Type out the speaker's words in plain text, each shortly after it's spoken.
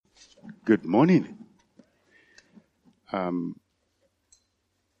Good morning.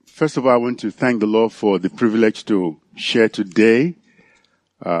 First of all, I want to thank the Lord for the privilege to share today.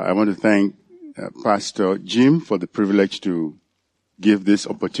 I want to thank Pastor Jim for the privilege to give this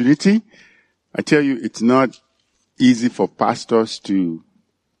opportunity. I tell you, it's not easy for pastors to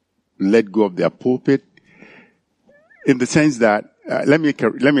let go of their pulpit in the sense that, let me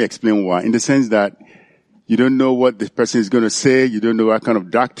explain why. In the sense that you don't know what the person is going to say. You don't know what kind of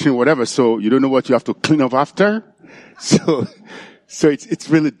doctrine, whatever. So you don't know what you have to clean up after. So it's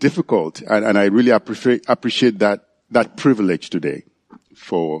really difficult. And I really appreciate that privilege today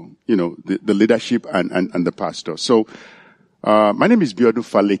for, the leadership and the pastor. So, my name is Biodun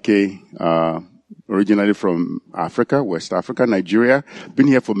Faleke, originally from Africa, West Africa, Nigeria. Been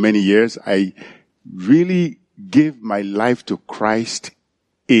here for many years. I really gave my life to Christ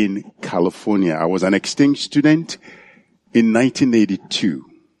in California. I was an exchange student in 1982,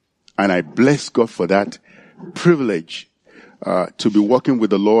 and I bless God for that privilege to be working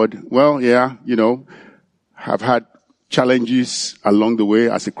with the Lord. Well, yeah, have had challenges along the way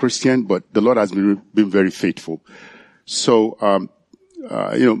as a Christian, but the Lord has been very faithful. So,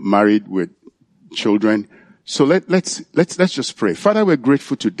 married with children. So let's just pray. Father, we're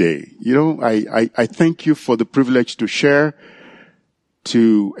grateful today. I thank you for the privilege to share,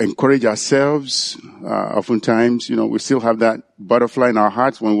 to encourage ourselves. Oftentimes, we still have that butterfly in our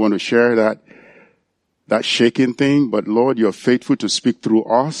hearts when we want to share that shaking thing. But Lord, you're faithful to speak through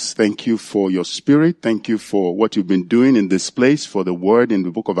us. Thank you for your spirit. Thank you for what you've been doing in this place, for the word in the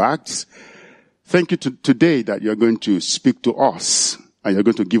book of Acts. Thank you today that you're going to speak to us and you're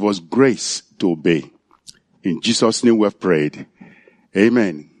going to give us grace to obey. In Jesus' name we have prayed.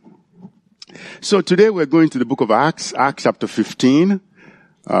 Amen. So today we're going to the book of Acts, Acts chapter 15.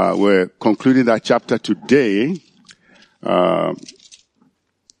 We're concluding that chapter today.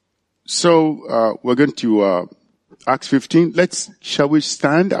 So we're going to Acts 15. Shall we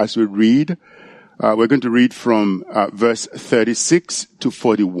stand as we read? We're going to read from verse 36 to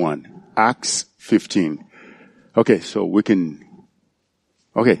 41. Acts 15. Okay, so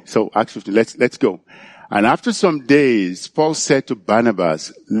Acts 15. Let's go. And after some days, Paul said to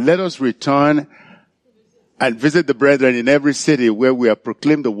Barnabas, "Let us return and visit the brethren in every city where we have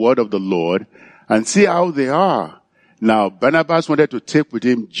proclaimed the word of the Lord and see how they are." Now, Barnabas wanted to take with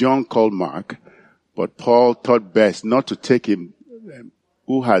him John called Mark, but Paul thought best not to take him,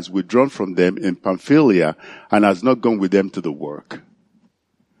 who has withdrawn from them in Pamphylia and has not gone with them to the work.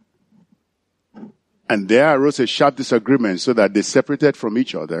 And there arose a sharp disagreement so that they separated from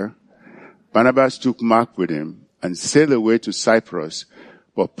each other. Barnabas took Mark with him and sailed away to Cyprus,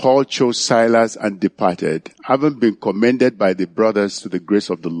 but Paul chose Silas and departed, having been commended by the brothers to the grace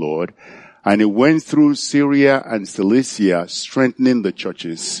of the Lord. And he went through Syria and Cilicia, strengthening the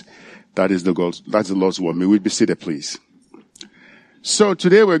churches. That's the Lord's word. May we be seated, please. So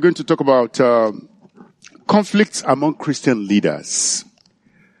today we're going to talk about conflicts among Christian leaders,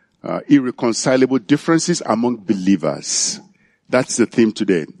 irreconcilable differences among believers. That's the theme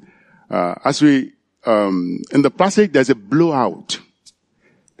today. As we, in the passage, there's a blowout.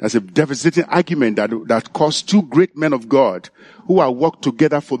 There's a devastating argument that caused two great men of God who have worked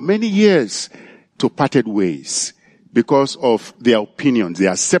together for many years to parted ways because of their opinions. They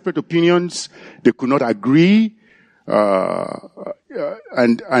are separate opinions. They could not agree. This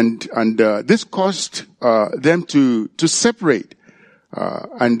caused them to separate.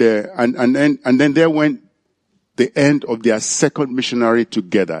 And then there went the end of their second missionary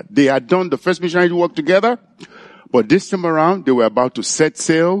together. They had done the first missionary work together, but this time around, they were about to set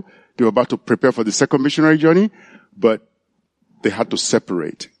sail. They were about to prepare for the second missionary journey, but they had to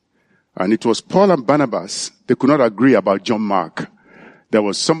separate. And it was Paul and Barnabas. They could not agree about John Mark. There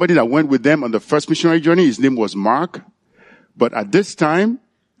was somebody that went with them on the first missionary journey. His name was Mark. But at this time,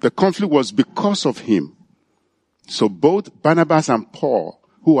 the conflict was because of him. So both Barnabas and Paul,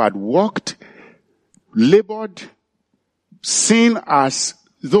 who had worked, labored, seen as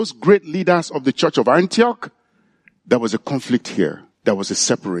those great leaders of the church of Antioch, there was a conflict here. There was a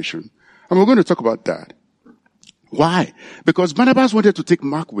separation. And we're going to talk about that. Why? Because Barnabas wanted to take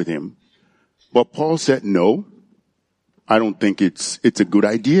Mark with him, but Paul said, no, I don't think it's a good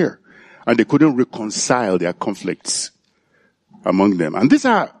idea. And they couldn't reconcile their conflicts among them. And these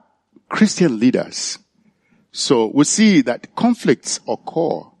are Christian leaders. So we see that conflicts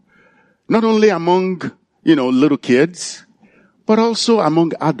occur not only among, little kids, but also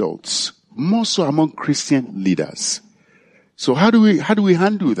among adults, more so among Christian leaders. So how do we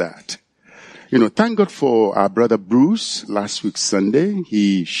handle that? Thank God for our brother Bruce last week Sunday.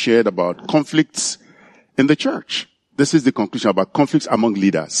 He shared about conflicts in the church. This is the conclusion about conflicts among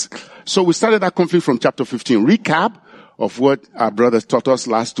leaders. So we started that conflict from chapter 15. Recap of what our brother taught us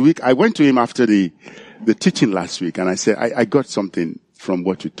last week. I went to him after the teaching last week, and I said, I got something from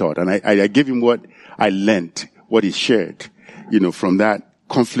what you taught. And I gave him what I learned, what he shared, from that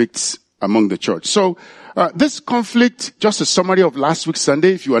conflicts among the church. So, this conflict, just a summary of last week's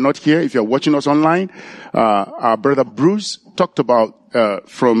Sunday. If you are not here, if you are watching us online, our brother Bruce talked about,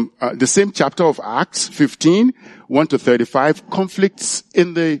 from the same chapter of Acts 15, 1 to 35, conflicts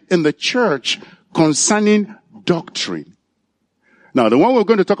in the church concerning doctrine. Now, the one we're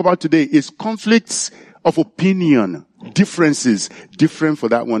going to talk about today is conflicts of opinion, differences, different for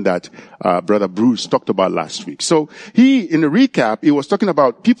that one that Brother Bruce talked about last week. So in a recap, he was talking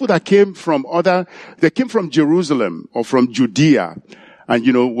about people that came from Jerusalem or from Judea.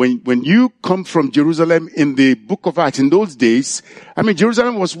 And when you come from Jerusalem in the book of Acts, in those days,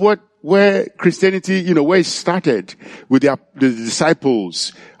 Jerusalem was where Christianity, where it started with the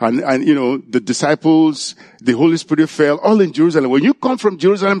disciples and the disciples, the Holy Spirit fell all in Jerusalem. When you come from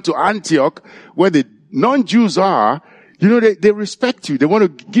Jerusalem to Antioch, where the non-Jews are, they respect you. They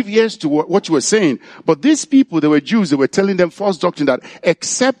want to give ears to what you were saying. But these people, they were Jews, they were telling them false doctrine that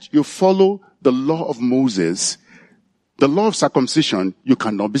except you follow the law of Moses, the law of circumcision, you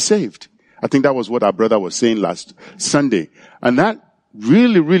cannot be saved. I think that was what our brother was saying last Sunday. And that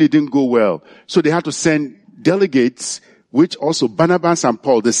really, really didn't go well. So they had to send delegates, which also Barnabas and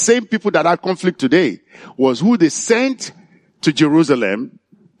Paul, the same people that had conflict today, was who they sent to Jerusalem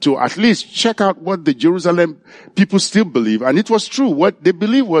to at least check out what the Jerusalem people still believe. And it was true. What they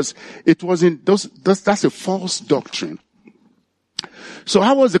believe that's a false doctrine. So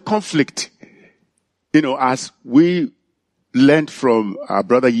how was the conflict, as we learned from our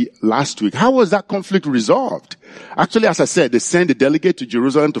brother last week? How was that conflict resolved? Actually, as I said, they sent a delegate to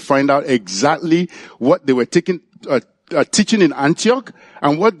Jerusalem to find out exactly what they were teaching in Antioch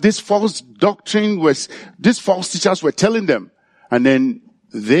and what this false doctrine was, these false teachers were telling them. And then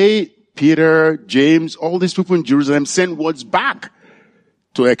Peter, James, all these people in Jerusalem sent words back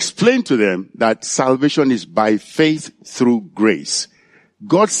to explain to them that salvation is by faith through grace.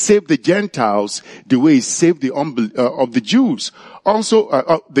 God saved the Gentiles the way he saved of the Jews. Also,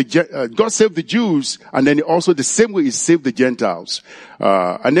 God saved the Jews, and then also the same way he saved the Gentiles.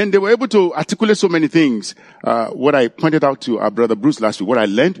 And then they were able to articulate so many things. What I pointed out to our brother Bruce last week, what I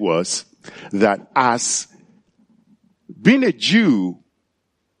learned was that as being a Jew,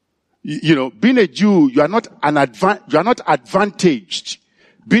 you are not advantaged.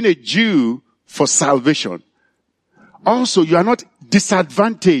 Being a Jew for salvation. Also, you are not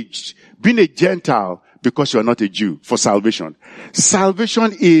disadvantaged being a Gentile because you are not a Jew for salvation.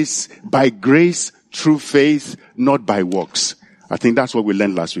 Salvation is by grace through faith, not by works. I think that's what we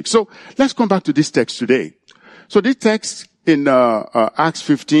learned last week. So let's come back to this text today. So this text in Acts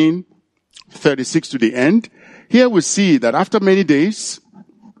 15:36 to the end, here we see that after many days,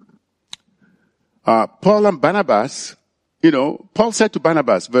 Paul and Barnabas, Paul said to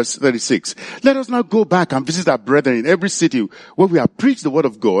Barnabas, verse 36, let us now go back and visit our brethren in every city where we have preached the word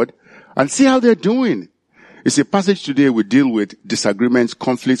of God and see how they're doing. It's a passage today we deal with disagreements,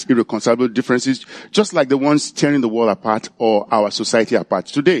 conflicts, irreconcilable differences, just like the ones tearing the world apart or our society apart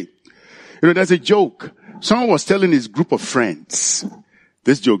today. There's a joke. Someone was telling his group of friends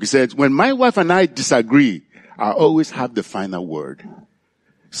this joke. He said, when my wife and I disagree, I always have the final word.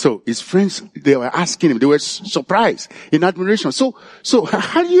 So his friends, they were asking him, they were surprised, in admiration. So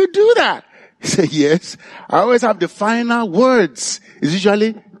how do you do that? He said, yes, I always have the final words. It's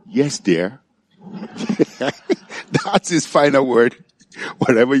usually, yes, dear. That's his final word.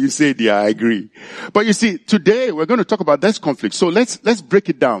 Whatever you say, dear, I agree. But you see, today we're going to talk about this conflict. So let's break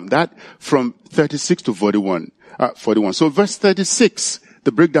it down. That from 36 to 41. So verse 36,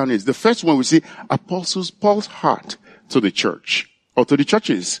 the breakdown is, the first one we see, Apostles Paul's heart to the church. Or to the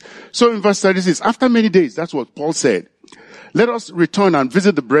churches. So in verse 36, after many days, that's what Paul said. Let us return and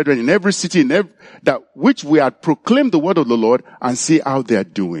visit the brethren in every city that which we had proclaimed the word of the Lord and see how they are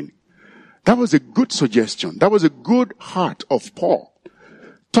doing. That was a good suggestion. That was a good heart of Paul.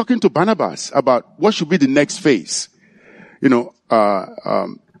 Talking to Barnabas about what should be the next phase. This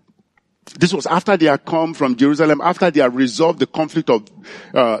was after they had come from Jerusalem, after they had resolved the conflict of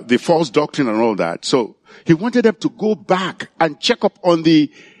the false doctrine and all that. So he wanted them to go back and check up on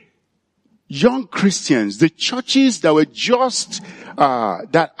the young Christians, the churches that were just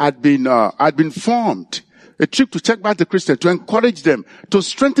that had been formed. A trip to check back the Christians, to encourage them, to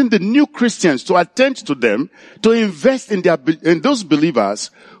strengthen the new Christians, to attend to them, to invest in those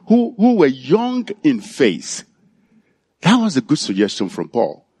believers who were young in faith. That was a good suggestion from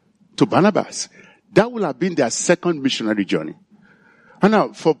Paul to Barnabas. That would have been their second missionary journey. And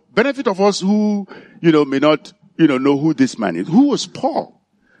now, for benefit of us who, may not, know who this man is, who was Paul?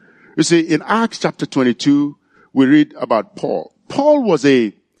 You see, in Acts chapter 22, we read about Paul. Paul was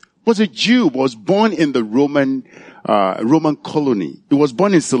a Jew, was born in the Roman colony. He was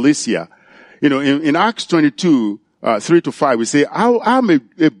born in Cilicia. In Acts 22, 3-5, we say, I'm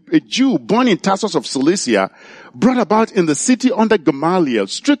a Jew born in Tarsus of Cilicia, brought about in the city under Gamaliel,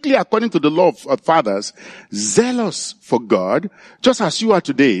 strictly according to the law of fathers, zealous for God, just as you are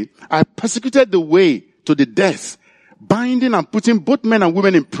today. I persecuted the way to the death, binding and putting both men and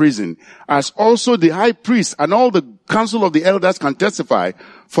women in prison, as also the high priest and all the council of the elders can testify.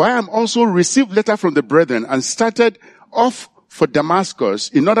 For I am also received letter from the brethren and started off for Damascus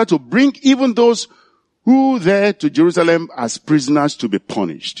in order to bring even those who there to Jerusalem as prisoners to be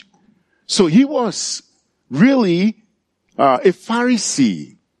punished. So he was really a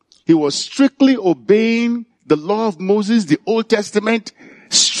Pharisee. He was strictly obeying the law of Moses, the Old Testament,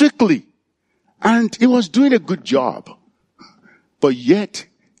 strictly. And he was doing a good job. But yet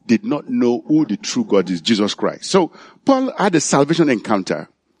did not know who the true God is, Jesus Christ. So Paul had a salvation encounter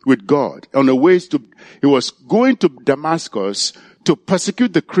with God. He was going to Damascus to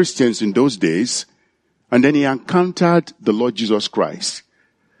persecute the Christians in those days. And then he encountered the Lord Jesus Christ.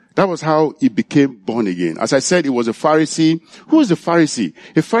 That was how he became born again. As I said, he was a Pharisee. Who is a Pharisee?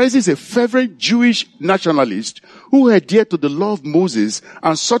 A Pharisee is a fervent Jewish nationalist who adhered to the law of Moses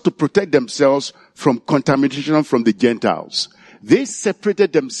and sought to protect themselves from contamination from the Gentiles. They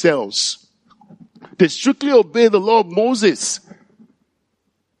separated themselves. They strictly obey the law of Moses.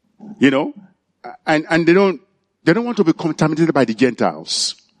 And they don't want to be contaminated by the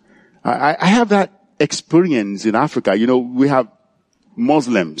Gentiles. I have that experience in Africa. We have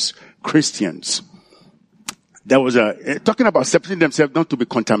Muslims, Christians. There was talking about separating themselves not to be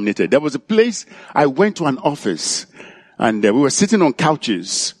contaminated. There was a place I went to, an office, and we were sitting on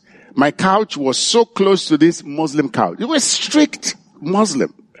couches. My couch was so close to this Muslim couch. It was strict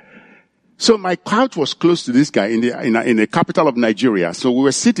Muslim. So my couch was close to this guy in the capital of Nigeria. So we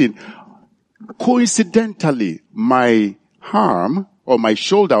were sitting. Coincidentally, my arm or my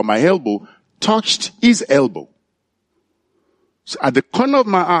shoulder or my elbow touched his elbow. So at the corner of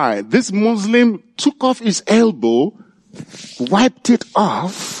my eye, this Muslim took off his elbow, wiped it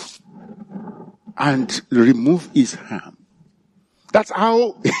off, and removed his hand. That's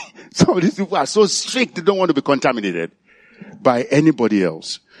how some of these people are so strict, they don't want to be contaminated by anybody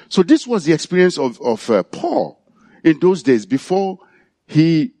else. So this was the experience of Paul in those days before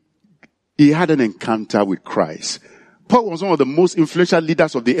he had an encounter with Christ. Paul was one of the most influential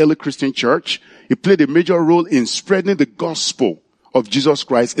leaders of the early Christian church. He played a major role in spreading the gospel of Jesus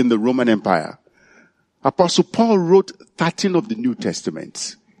Christ in the Roman Empire. Apostle Paul wrote 13 of the New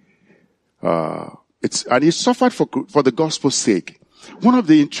Testaments. And he suffered for the gospel's sake. One of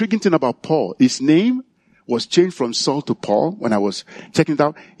the intriguing things about Paul, his name was changed from Saul to Paul. When I was checking it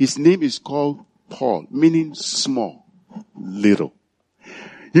out, his name is called Paul, meaning small, little.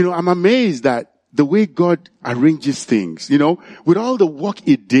 I'm amazed that the way God arranges things, with all the work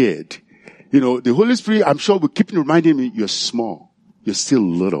he did, the Holy Spirit, I'm sure will keep reminding me, you're small, you're still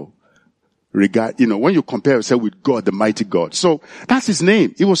little. When you compare yourself with God, the mighty God. So that's his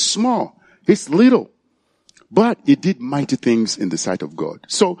name. He was small. He's little. But he did mighty things in the sight of God.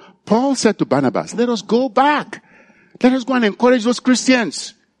 So Paul said to Barnabas, let us go back. Let us go and encourage those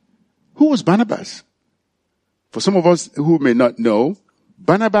Christians. Who was Barnabas? For some of us who may not know,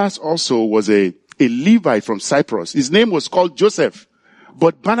 Barnabas also was a Levite from Cyprus. His name was called Joseph.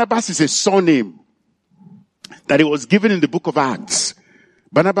 But Barnabas is a surname that he was given in the book of Acts.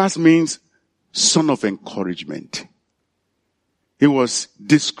 Barnabas means son of encouragement. He was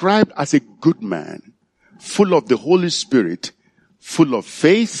described as a good man, full of the Holy Spirit, full of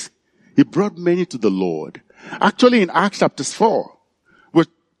faith. He brought many to the Lord. Actually, in Acts chapter 4,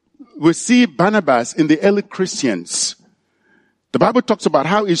 we see Barnabas in the early Christians. The Bible talks about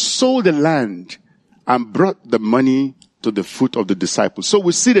how he sold the land and brought the money to the foot of the disciples. So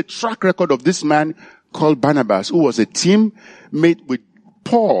we see the track record of this man called Barnabas, who was a teammate with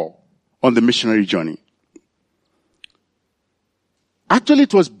Paul on the missionary journey. Actually,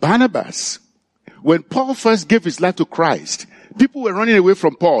 it was Barnabas. When Paul first gave his life to Christ, people were running away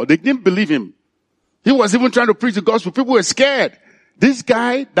from Paul. They didn't believe him. He was even trying to preach the gospel. People were scared. This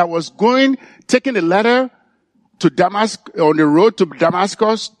guy that was taking a letter to Damascus, on the road to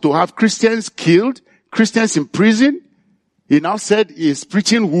Damascus, to have Christians killed, Christians in prison. He now said he is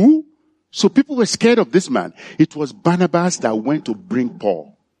preaching who? So people were scared of this man. It was Barnabas that went to bring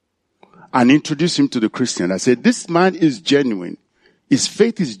Paul and introduce him to the Christian. I said, this man is genuine. His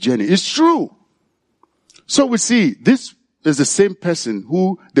faith is genuine. It's true. So we see this is the same person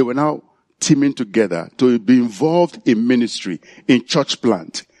who they were now teaming together to be involved in ministry, in church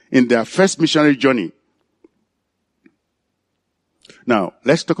plant, in their first missionary journey. Now,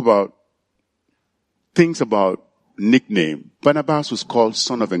 let's talk about things about nickname. Barnabas was called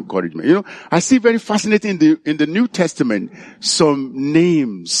son of encouragement. You know, I see very fascinating in the New Testament some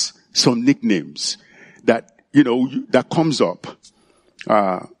names, some nicknames that, you know, that comes up.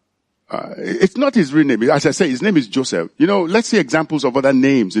 It's not his real name. As I say, his name is Joseph. You know, let's see examples of other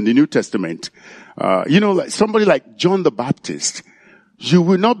names in the New Testament. You know, like somebody like John the Baptist. You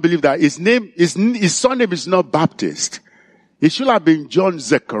will not believe that his surname is not Baptist. It should have been John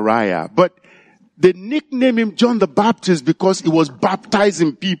Zechariah, but they nicknamed him John the Baptist because he was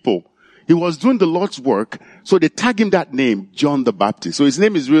baptizing people. He was doing the Lord's work, so they tag him that name, John the Baptist. So his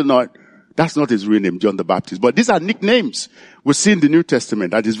name is that's not his real name, John the Baptist. But these are nicknames we see in the New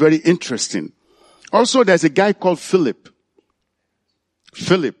Testament that is very interesting. Also, there's a guy called Philip.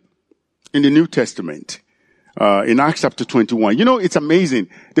 Philip in the New Testament, in Acts chapter 21. You know, it's amazing.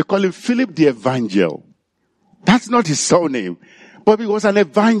 They call him Philip the Evangel. That's not his surname. But he was an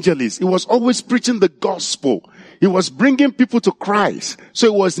evangelist. He was always preaching the gospel. He was bringing people to Christ.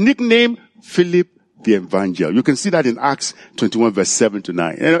 So he was nicknamed Philip the Evangel. You can see that in Acts 21 verse 7 to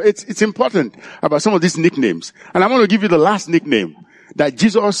 9. You know, it's important about some of these nicknames. And I'm going to give you the last nickname that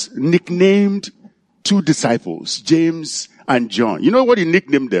Jesus nicknamed two disciples, James and John. You know what he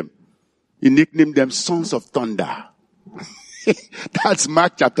nicknamed them? He nicknamed them sons of thunder. That's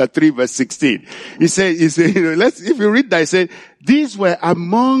Mark chapter 3 verse 16. He said, you know, if you read that, he said, these were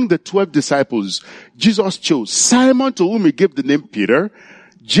among the 12 disciples Jesus chose Simon, to whom he gave the name Peter,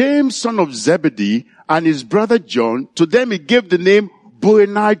 James, son of Zebedee, and his brother John. To them he gave the name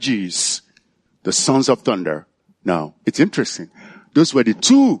Boanerges, the sons of thunder. Now, it's interesting. Those were the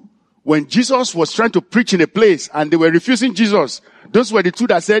two. When Jesus was trying to preach in a place and they were refusing Jesus, those were the two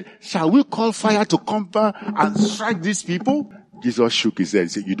that said, shall we call fire to come and strike these people? Jesus shook his head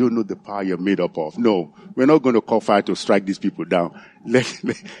and said, you don't know the power you're made up of. No, we're not going to call fire to strike these people down.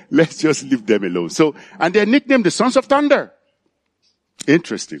 Let's just leave them alone. So, and they're nicknamed the sons of thunder.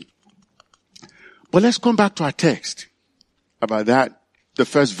 Interesting. But let's come back to our text about that, the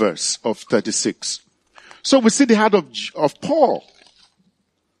first verse of 36. So we see the heart of Paul.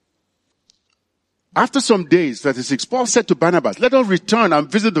 After some days, 36, Paul said to Barnabas, let us return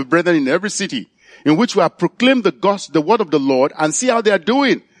and visit the brethren in every city in which we have proclaimed the gospel, the word of the Lord, and see how they are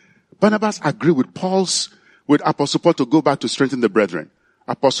doing. Barnabas agreed with Apostle Paul to go back to strengthen the brethren.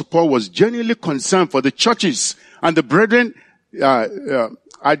 Apostle Paul was genuinely concerned for the churches and the brethren. God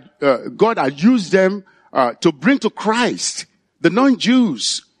had used them to bring to Christ the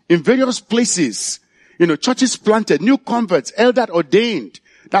non-Jews in various places. You know, churches planted, new converts, elder ordained.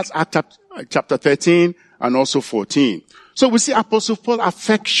 That's Acts chapter 13 and also 14. So we see Apostle Paul's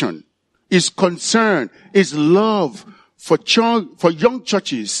affection, his concern, his love for young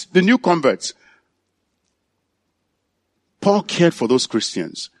churches, the new converts. Paul cared for those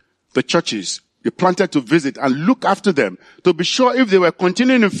Christians, the churches. He planted to visit and look after them to be sure if they were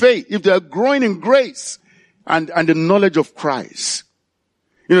continuing in faith, if they are growing in grace and the knowledge of Christ.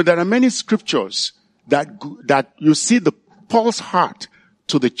 You know, there are many scriptures that you see Paul's heart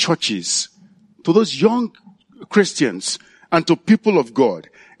to the churches, to those young Christians and to people of God.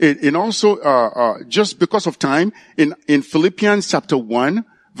 And also, just because of time, in Philippians chapter 1,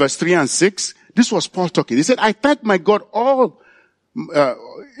 verse 3 and 6, this was Paul talking. He said, I thank my God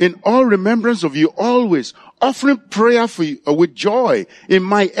in all remembrance of you always, offering prayer for you, with joy in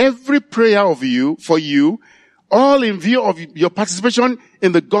my every prayer for you, all in view of your participation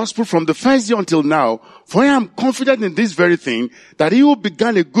in the gospel from the first day until now. For I am confident in this very thing, that he who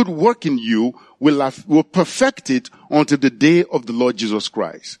began a good work in you will perfect it until the day of the Lord Jesus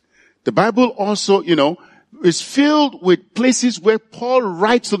Christ. The Bible also, you know, is filled with places where Paul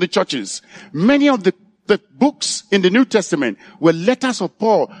writes to the churches. Many of the books in the New Testament were letters of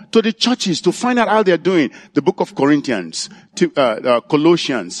Paul to the churches to find out how they're doing. The book of Corinthians,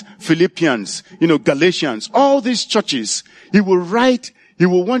 Colossians, Philippians, you know, Galatians, all these churches, he will write, he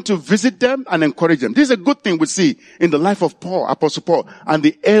will want to visit them and encourage them. This is a good thing we see in the life of Paul, Apostle Paul, and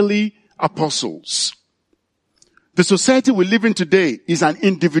the early apostles. The society we live in today is an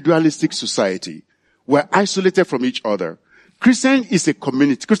individualistic society. We're isolated from each other. Christianity is a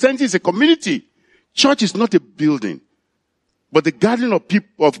community. Church is not a building, but the gathering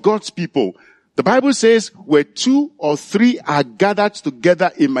of God's people. The Bible says, where 2 or 3 are gathered together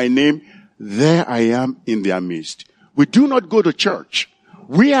in my name, there I am in their midst. We do not go to church.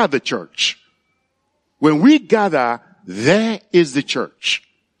 We are the church. When we gather, there is the church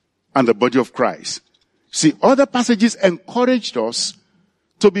and the body of Christ. See, other passages encouraged us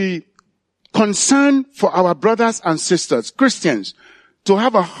to be concerned for our brothers and sisters, Christians, to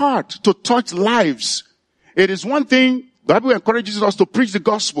have a heart to touch lives. It is one thing, the Bible encourages us to preach the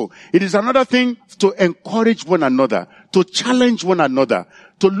gospel. It is another thing to encourage one another, to challenge one another,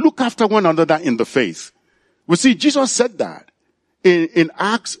 to look after one another in the faith. We see Jesus said that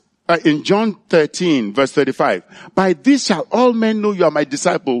in John 13 verse 35. By this shall all men know you are my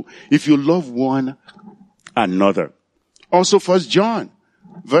disciple if you love one another. Also 1 John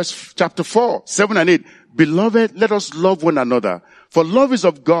chapter 4, 7 and 8. Beloved, let us love one another. For love is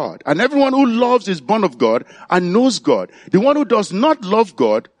of God, and everyone who loves is born of God and knows God. The one who does not love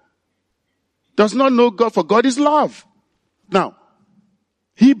God does not know God, for God is love. Now,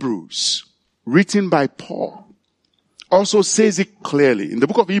 Hebrews, written by Paul, also says it clearly. In the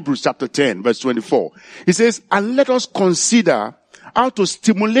book of Hebrews chapter 10, verse 24, he says, and let us consider how to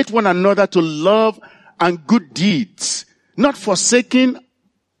stimulate one another to love and good deeds, not forsaking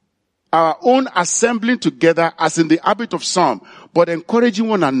our own assembling together as in the habit of some, but encouraging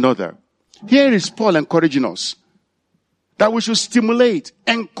one another. Here is Paul encouraging us that we should stimulate,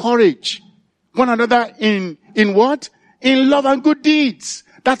 encourage one another in what? In love and good deeds.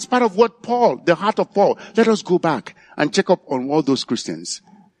 That's part of what Paul, the heart of Paul. Let us go back and check up on all those Christians.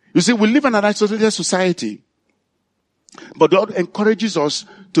 You see, we live in an isolated society, but God encourages us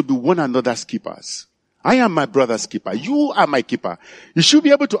to be one another's keepers. I am my brother's keeper. You are my keeper. You should be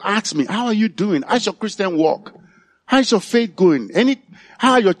able to ask me, how are you doing? How's your Christian walk? How's your faith going? Any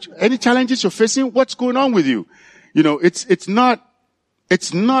challenges you're facing? What's going on with you? You know, it's not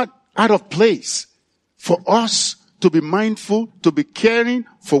out of place for us to be mindful, to be caring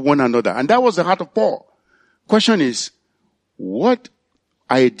for one another. And that was the heart of Paul. Question is, what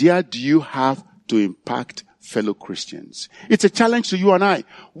idea do you have to impact fellow Christians? It's a challenge to you and I.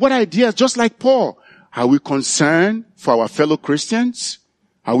 What ideas, just like Paul, are we concerned for our fellow Christians?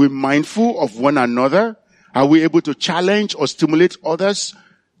 Are we mindful of one another? Are we able to challenge or stimulate others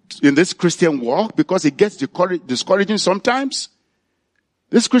in this Christian walk? Because it gets discouraging sometimes.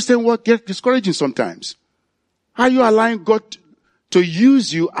 This Christian walk gets discouraging sometimes. Are you allowing God to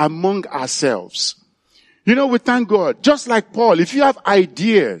use you among ourselves? You know, we thank God. Just like Paul, if you have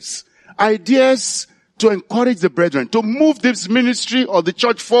ideas to encourage the brethren, to move this ministry or the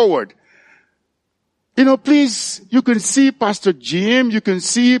church forward, you know, please, you can see Pastor Jim, you can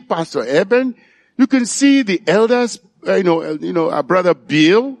see Pastor Eben, you can see the elders, our brother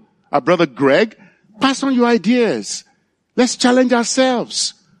Bill, our brother Greg. Pass on your ideas. Let's challenge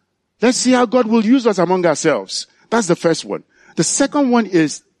ourselves. Let's see how God will use us among ourselves. That's the first one. The second one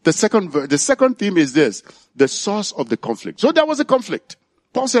is, the second theme is this, the source of the conflict. So there was a conflict.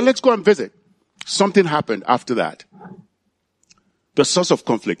 Paul said, let's go and visit. Something happened after that. The source of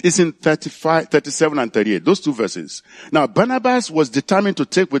conflict is in 35, 37 and 38, those two verses. Now, Barnabas was determined to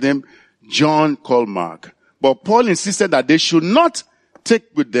take with him John called Mark. But Paul insisted that they should not take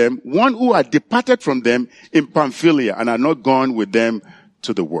with them one who had departed from them in Pamphylia and had not gone with them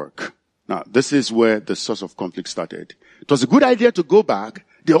to the work. Now, this is where the source of conflict started. It was a good idea to go back.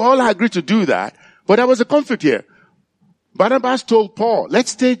 They all agreed to do that, but there was a conflict here. Barnabas told Paul,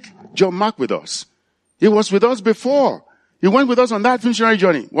 let's take John Mark with us. He was with us before. He went with us on that missionary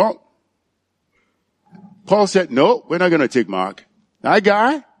journey. Well, Paul said, no, we're not going to take Mark. That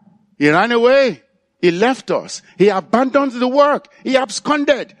guy, he ran away. He left us. He abandoned the work. He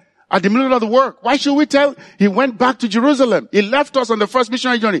absconded at the middle of the work. Why should we tell? He went back to Jerusalem. He left us on the first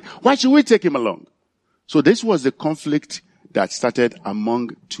missionary journey. Why should we take him along? So this was the conflict that started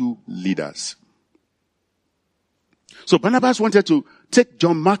among two leaders. So Barnabas wanted to take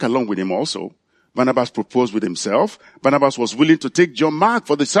John Mark along with him also. Barnabas proposed with himself. Barnabas was willing to take John Mark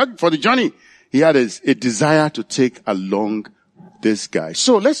for the journey. He had a desire to take along this guy.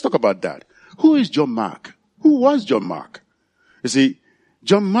 So let's talk about that. Who is John Mark? Who was John Mark? You see,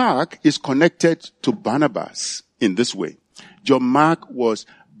 John Mark is connected to Barnabas in this way. John Mark was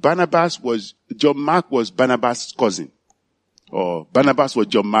Barnabas' cousin. Or Barnabas was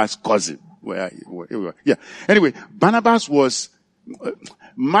John Mark's cousin. Yeah. Anyway,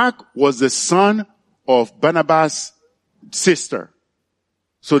 Mark was the son of Barnabas' sister.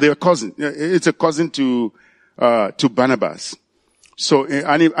 So they are cousins. It's a cousin to Barnabas. So,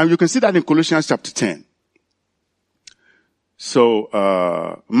 and you can see that in Colossians chapter 10.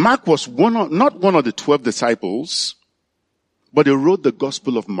 So, Mark was not one of the 12 disciples, but he wrote the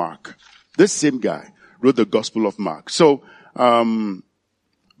Gospel of Mark. This same guy wrote the Gospel of Mark. So,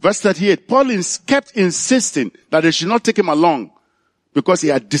 verse 38, Paul kept insisting that they should not take him along because he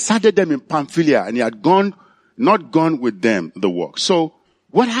had decided them in Pamphylia and he had not gone with them the work. So,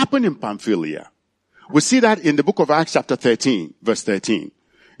 what happened in Pamphylia? We see that in the book of Acts chapter 13, verse 13.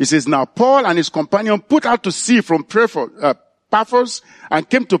 It says, now Paul and his companion put out to sea from Paphos and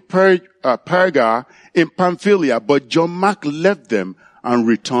came to Perga in Pamphylia, but John Mark left them and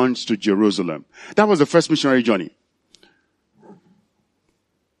returned to Jerusalem. That was the first missionary journey.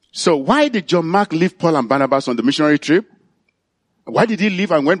 So why did John Mark leave Paul and Barnabas on the missionary trip? Why did he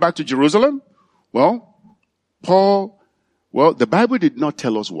leave and went back to Jerusalem? Well, the Bible did not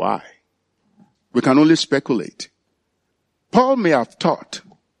tell us why. We can only speculate. Paul may have thought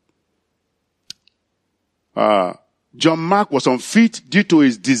John Mark was unfit due to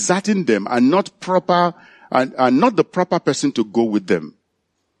his deserting them and not the proper person to go with them.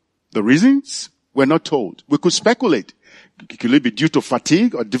 The reasons were not told. We could speculate. Could it be due to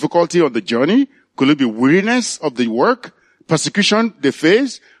fatigue or difficulty on the journey? Could it be weariness of the work, persecution they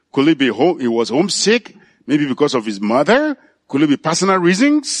faced? Could it be he was homesick, maybe because of his mother? Could it be personal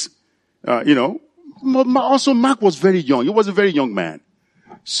reasons? Also Mark was very young. He was a very young man.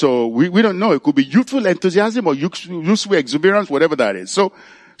 So we don't know. It could be youthful enthusiasm or youthful exuberance, whatever that is. And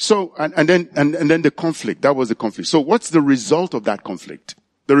then the conflict. That was the conflict. So what's the result of that conflict?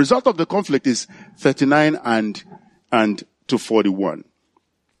 The result of the conflict is 39 and to 41.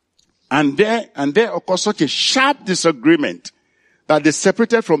 And there occurred such a sharp disagreement that they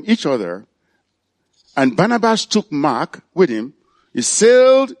separated from each other. And Barnabas took Mark with him. He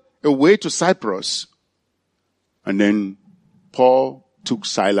sailed away to Cyprus. And then Paul took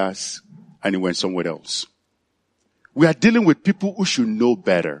Silas and he went somewhere else. We are dealing with people who should know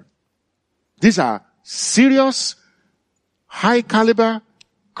better. These are serious, high caliber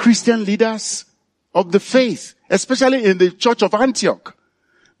Christian leaders of the faith, especially in the church of Antioch.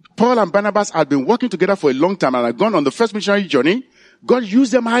 Paul and Barnabas had been working together for a long time and had gone on the first missionary journey. God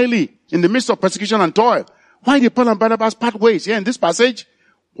used them highly in the midst of persecution and toil. Why did Paul and Barnabas part ways here in this passage?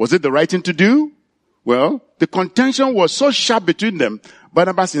 Was it the right thing to do? Well, the contention was so sharp between them.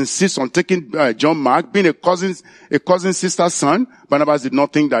 Barnabas insists on taking John Mark, being a cousin sister's son. Barnabas did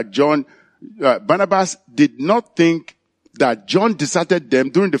not think that John deserted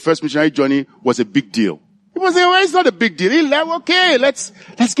them during the first missionary journey was a big deal. It's not a big deal. He left, okay, let's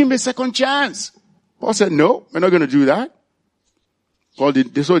give him a second chance. Paul said, no, we're not going to do that. So they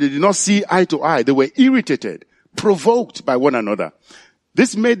did not see eye to eye. They were irritated, provoked by one another.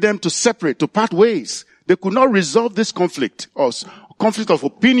 This made them to separate, to part ways. They could not resolve this conflict or conflict of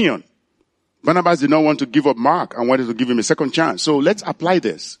opinion. Barnabas did not want to give up Mark and wanted to give him a second chance. So let's apply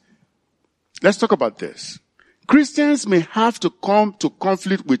this. Let's talk about this. Christians may have to come to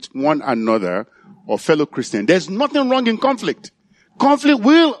conflict with one another or fellow Christians. There's nothing wrong in conflict. Conflict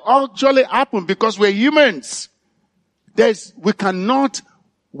will actually happen because we're humans. We cannot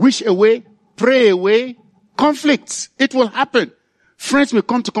wish away, pray away conflicts. It will happen. Friends may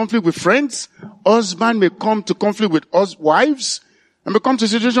come to conflict with friends. Husband may come to conflict with wives. And may come to a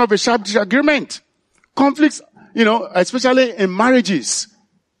situation of a sharp disagreement. Conflicts, especially in marriages.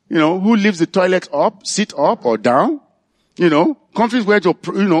 Who leaves the toilet up, sit up or down. Conflicts where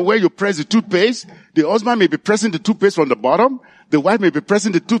you press the toothpaste. The husband may be pressing the toothpaste from the bottom. The wife may be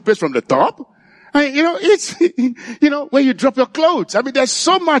pressing the toothpaste from the top. It's, where you drop your clothes. There's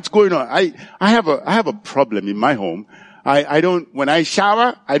so much going on. I have a problem in my home. When I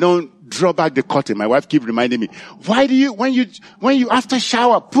shower, I don't draw back the curtain. My wife keeps reminding me, why do you, when you after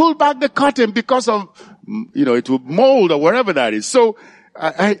shower, pull back the curtain because of, it will mold or whatever that is. So,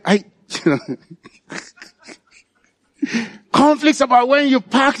 conflicts about when you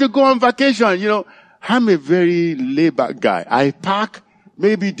pack to go on vacation. I'm a very laid back guy. I pack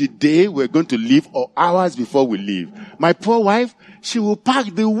maybe the day we're going to leave or hours before we leave. My poor wife, she will pack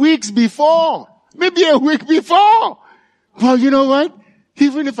the weeks before. Maybe a week before. Well, you know what?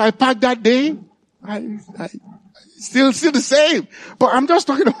 Even if I pack that day, I still the same. But I'm just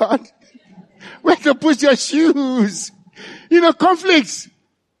talking about where to put your shoes. Conflicts.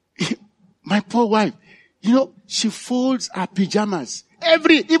 My poor wife, she folds her pajamas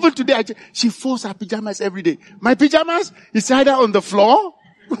even today, she folds her pajamas every day. My pajamas is either on the floor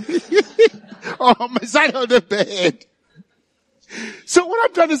or on my side of the bed. So what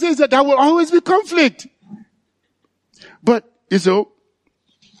I'm trying to say is that there will always be conflict. But, this is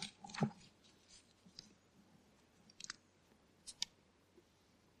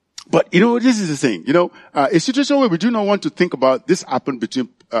the thing, a situation where we do not want to think about this happened between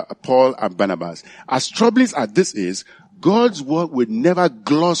Paul and Barnabas. As troubling as this is, God's word will never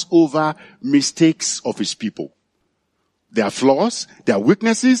gloss over mistakes of his people. Their flaws, their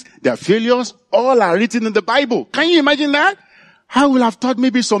weaknesses, their failures, all are written in the Bible. Can you imagine that? I will have thought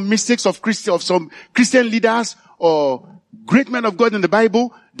maybe some mistakes of some Christian leaders or great men of God in the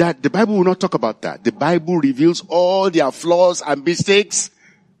Bible that the Bible will not talk about that. The Bible reveals all their flaws and mistakes.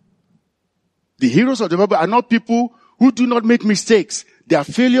 The heroes of the Bible are not people who do not make mistakes. Their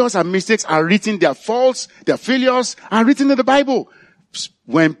failures and mistakes are written, their faults, their failures are written in the Bible.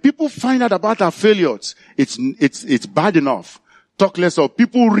 When people find out about our failures, it's bad enough. Talk less of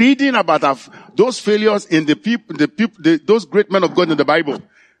people reading about those failures in those great men of God in the Bible.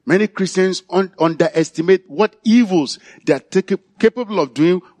 Many Christians underestimate what evils they are capable of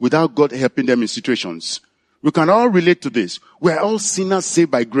doing without God helping them in situations. We can all relate to this. We are all sinners saved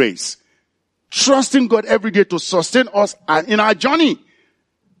by grace. Trusting God every day to sustain us in our journey.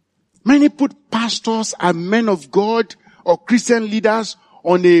 Many put pastors and men of God or Christian leaders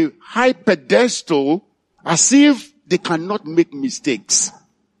on a high pedestal as if they cannot make mistakes.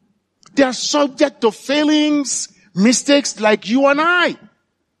 They are subject to failings, mistakes like you and I.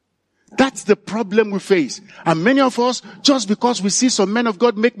 That's the problem we face. And many of us, just because we see some men of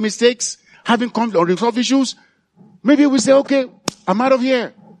God make mistakes, having conflict or resolve issues, maybe we say, okay, I'm out of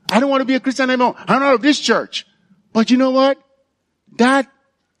here. I don't want to be a Christian anymore. I'm out of this church. But you know what? That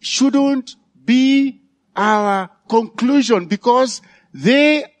shouldn't be our conclusion because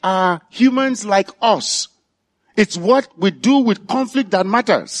they are humans like us. It's what we do with conflict that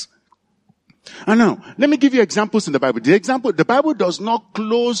matters. And now, let me give you examples in the Bible. The Bible does not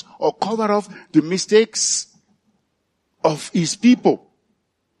close or cover up the mistakes of his people.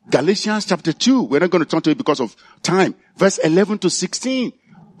 Galatians chapter 2, we're not going to turn to it because of time. Verse 11 to 16.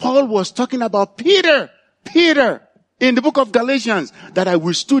 Paul was talking about Peter, in the book of Galatians, that I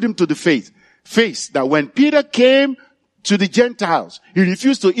withstood him to the face. That when Peter came to the Gentiles, he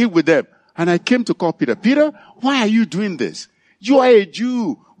refused to eat with them. And I came to call Peter. Peter, why are you doing this? You are a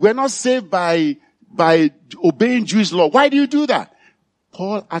Jew. We're not saved by obeying Jewish law. Why do you do that?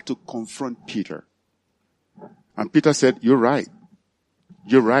 Paul had to confront Peter. And Peter said, you're right.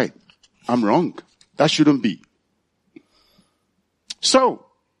 You're right. I'm wrong. That shouldn't be. So,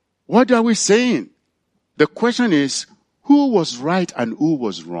 what are we saying? The question is, who was right and who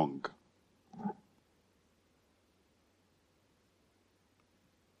was wrong?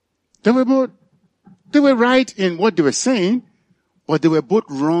 They were right in what they were saying, but they were both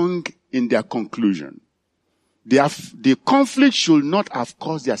wrong in their conclusion. The conflict should not have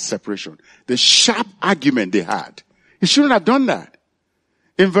caused their separation. The sharp argument they had, it shouldn't have done that.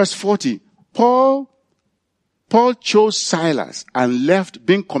 In verse 40, Paul chose Silas and left,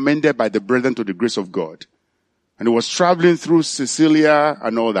 being commended by the brethren to the grace of God. And he was traveling through Sicilia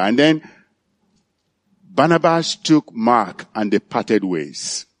and all that. And then Barnabas took Mark and they parted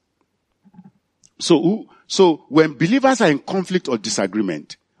ways. So when believers are in conflict or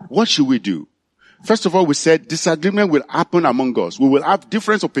disagreement, what should we do? First of all, we said disagreement will happen among us. We will have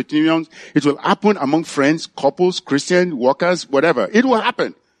different opinions. It will happen among friends, couples, Christian, workers, whatever. It will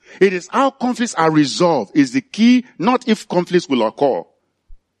happen. It is how conflicts are resolved is the key, not if conflicts will occur.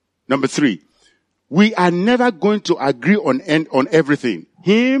 Number 3, we are never going to agree on everything.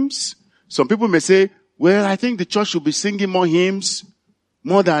 Hymns, some people may say, well, I think the church should be singing more hymns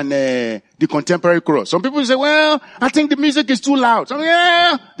more than the contemporary chorus. Some people say, well, I think the music is too loud. Some,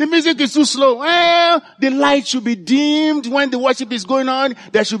 yeah, the music is too slow. Well, the light should be dimmed when the worship is going on.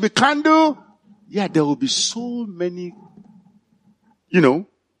 There should be candle. Yeah, there will be so many,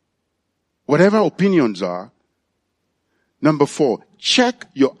 whatever opinions are. Number 4, check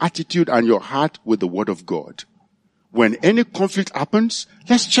your attitude and your heart with the word of God. When any conflict happens,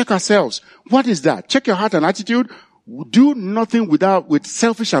 let's check ourselves. What is that? Check your heart and attitude. Do nothing with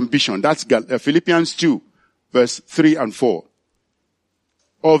selfish ambition. That's Philippians 2, verse 3 and 4.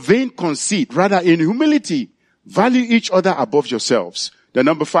 Or vain conceit, rather in humility, value each other above yourselves. Then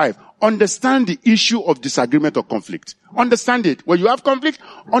number 5, understand the issue of disagreement or conflict. Understand it. When you have conflict,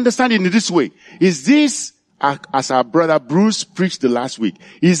 understand it in this way. Is this, as our brother Bruce preached the last week,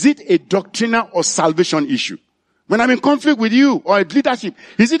 is it a doctrinal or salvation issue? When I'm in conflict with you or leadership,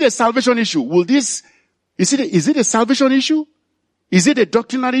 is it a salvation issue? Is it a salvation issue? Is it a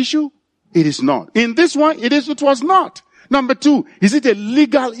doctrinal issue? It is not. In this one, it was not. Number 2, is it a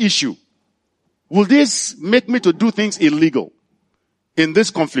legal issue? Will this make me to do things illegal in this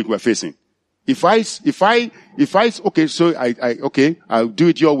conflict we're facing? Okay, so I'll do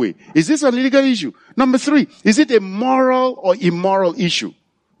it your way. Is this a legal issue? Number 3, is it a moral or immoral issue?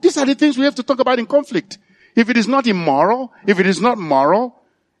 These are the things we have to talk about in conflict. If it is not immoral, if it is not moral,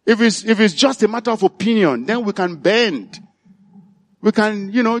 if it's just a matter of opinion, then we can bend. We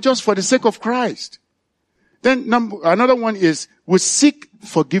can, just for the sake of Christ. Then another one is, we seek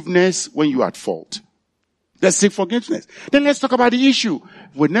forgiveness when you are at fault. Let's seek forgiveness. Then let's talk about the issue.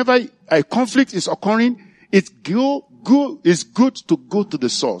 Whenever a conflict is occurring, it's go it's good to go to the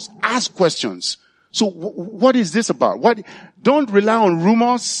source. Ask questions. So what is this about? Don't rely on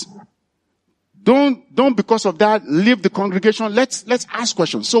rumors. Don't because of that leave the congregation. Let's ask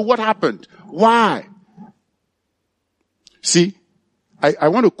questions. So what happened? Why? See, I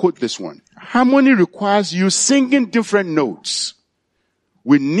want to quote this one. Harmony requires you singing different notes.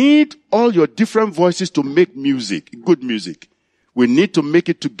 We need all your different voices to make music, good music. We need to make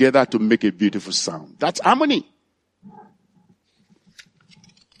it together to make a beautiful sound. That's harmony.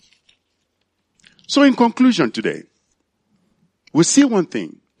 So in conclusion today, we see one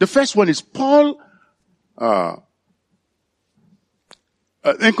thing. The first one is Paul and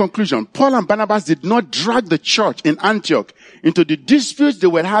Barnabas did not drag the church in Antioch into the disputes they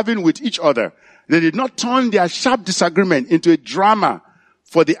were having with each other. They did not turn their sharp disagreement into a drama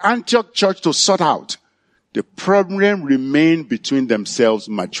for the Antioch church to sort out. The problem remained between themselves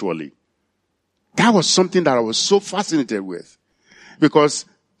maturely. That was something that I was so fascinated with. Because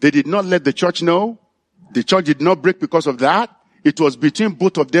they did not let the church know. The church did not break because of that. It was between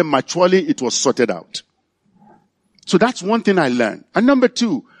both of them maturely. It was sorted out. So that's one thing I learned. And number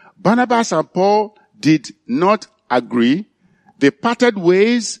two, Barnabas and Paul did not agree. They parted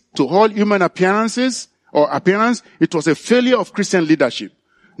ways to all human appearance. It was a failure of Christian leadership.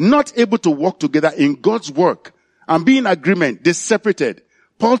 Not able to work together in God's work and be in agreement, they separated.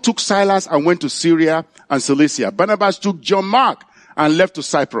 Paul took Silas and went to Syria and Cilicia. Barnabas took John Mark and left to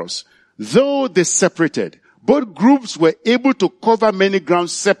Cyprus. Though they separated, both groups were able to cover many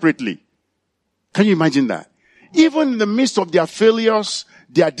grounds separately. Can you imagine that? Even in the midst of their failures,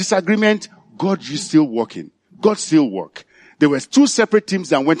 their disagreement, God is still working. God still worked. There were two separate teams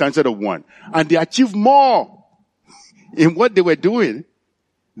that went instead of one. And they achieved more in what they were doing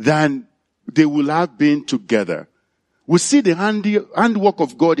than they would have been together. We see the handwork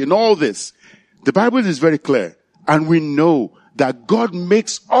of God in all this. The Bible is very clear. And we know that God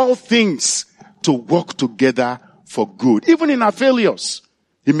makes all things to work together for good. Even in our failures,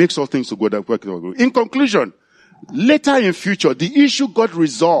 He makes all things to work for good. In conclusion, later in future, the issue got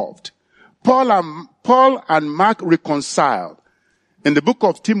resolved. Paul and Mark reconciled. In the book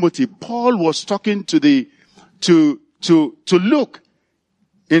of Timothy, Paul was talking to Luke.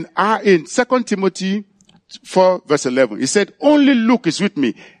 In 2 Timothy 4 verse 11, he said, only Luke is with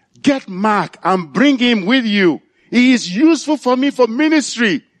me. Get Mark and bring him with you. He is useful for me for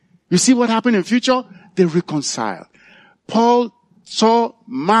ministry. You see what happened in future? They reconciled. Paul saw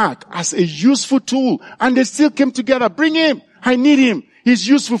Mark as a useful tool and they still came together. Bring him. I need him. He's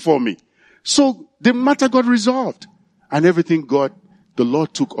useful for me. So the matter got resolved and the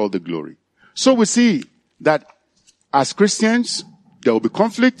Lord took all the glory. So we see that as Christians, there will be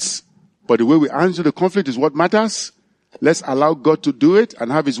conflicts, but the way we answer the conflict is what matters. Let's allow God to do it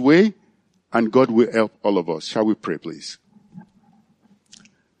and have His way, and God will help all of us. Shall we pray, please?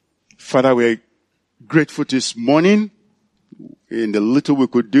 Father, we're grateful this morning in the little we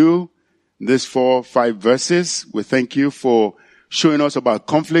could do, these 4-5 verses. We thank you for showing us about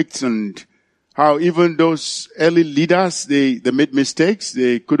conflicts and how even those early leaders, they made mistakes.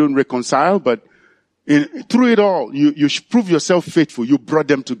 They couldn't reconcile, but through it all, you prove yourself faithful. You brought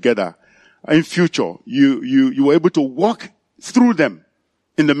them together. In future, you were able to walk through them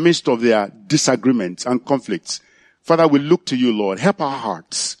in the midst of their disagreements and conflicts. Father, we look to you, Lord. Help our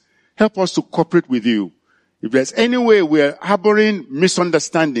hearts. Help us to cooperate with you. If there's any way we're harboring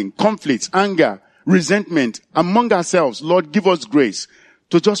misunderstanding, conflicts, anger, resentment among ourselves, Lord, give us grace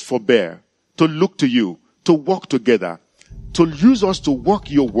to just forbear, to look to you, to walk together, to use us to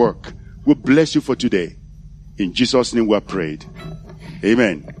work your work. We bless you for today. In Jesus' name we are prayed.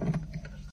 Amen.